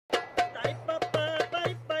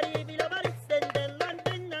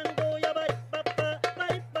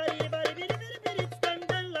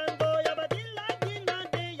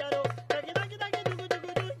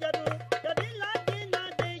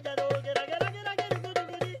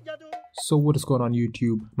So what is going on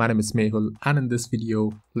YouTube? My name is Mehul, and in this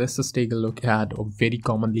video, let's just take a look at a very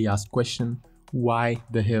commonly asked question. Why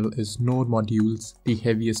the hell is Node modules the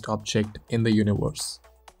heaviest object in the universe?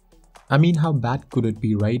 I mean, how bad could it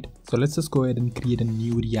be, right? So let's just go ahead and create a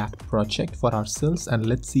new React project for ourselves and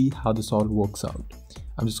let's see how this all works out.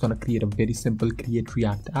 I'm just gonna create a very simple create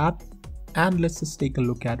React app and let's just take a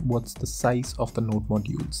look at what's the size of the Node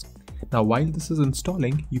modules. Now, while this is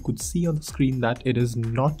installing, you could see on the screen that it is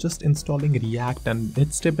not just installing React and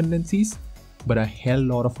its dependencies, but a hell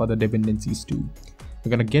lot of other dependencies too. We're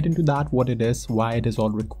gonna get into that, what it is, why it is all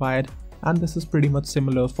required, and this is pretty much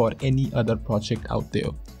similar for any other project out there.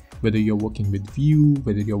 Whether you're working with Vue,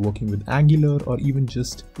 whether you're working with Angular, or even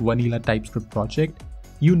just vanilla TypeScript project,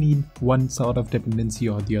 you need one sort of dependency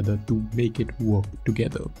or the other to make it work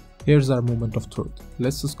together. Here's our moment of truth.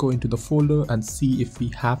 Let's just go into the folder and see if we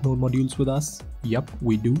have Node modules with us. Yep,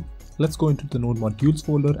 we do. Let's go into the Node modules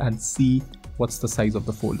folder and see what's the size of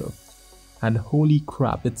the folder. And holy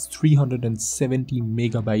crap, it's 370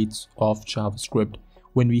 megabytes of JavaScript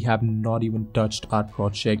when we have not even touched our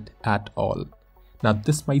project at all. Now,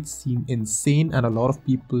 this might seem insane, and a lot of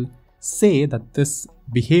people say that this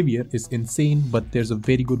behavior is insane, but there's a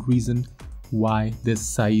very good reason why this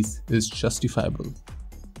size is justifiable.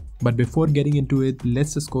 But before getting into it,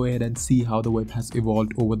 let's just go ahead and see how the web has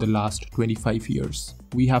evolved over the last 25 years.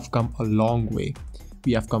 We have come a long way.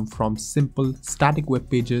 We have come from simple static web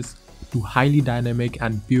pages to highly dynamic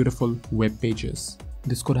and beautiful web pages.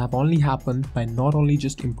 This could have only happened by not only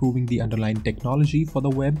just improving the underlying technology for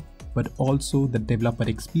the web, but also the developer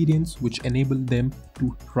experience, which enabled them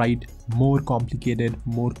to write more complicated,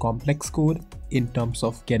 more complex code in terms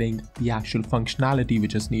of getting the actual functionality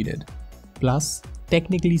which is needed. Plus,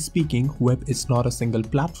 technically speaking, web is not a single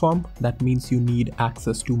platform. That means you need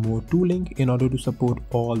access to more tooling in order to support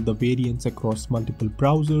all the variants across multiple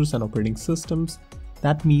browsers and operating systems.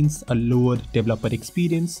 That means a lowered developer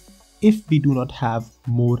experience if we do not have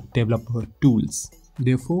more developer tools.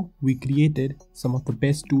 Therefore, we created some of the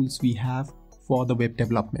best tools we have for the web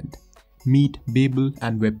development: Meet, Babel,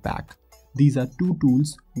 and Webpack. These are two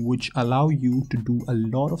tools which allow you to do a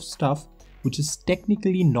lot of stuff which is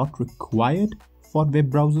technically not required for web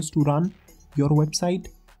browsers to run your website,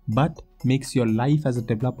 but makes your life as a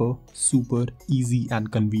developer super easy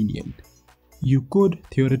and convenient. You could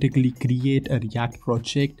theoretically create a React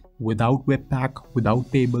project without Webpack,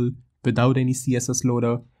 without Babel, without any CSS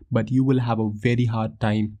loader, but you will have a very hard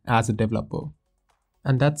time as a developer.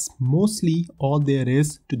 And that's mostly all there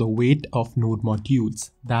is to the weight of Node modules.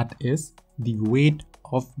 That is the weight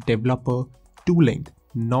of developer tooling,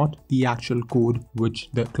 not the actual code which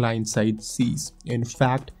the client side sees. In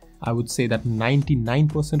fact, I would say that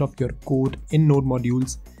 99% of your code in Node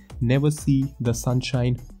modules never see the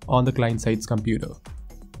sunshine on the client side's computer.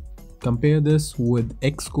 Compare this with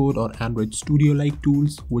Xcode or Android Studio like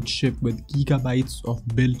tools which ship with gigabytes of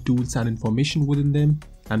build tools and information within them.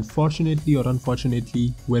 And fortunately or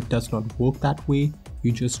unfortunately, web does not work that way.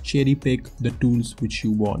 You just cherry pick the tools which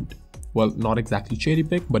you want. Well, not exactly cherry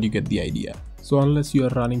pick, but you get the idea. So unless you are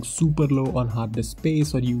running super low on hard disk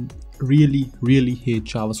space or you really hate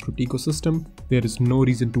JavaScript ecosystem, there is no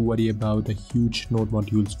reason to worry about the huge Node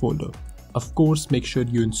modules folder. Of course, make sure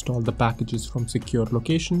you install the packages from secure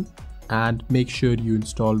location and make sure you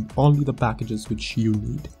install only the packages which you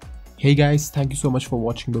need. Hey guys, thank you so much for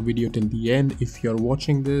watching the video till the end. If you're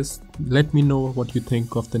watching this, let me know what you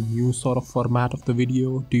think of the new sort of format of the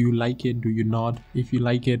video. Do you like it? Do you not? If you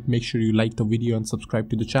like it, make sure you like the video and subscribe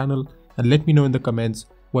to the channel. And let me know in the comments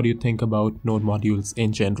what you think about Node modules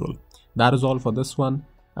in general. That is all for this one.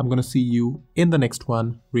 I'm gonna see you in the next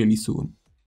one really soon.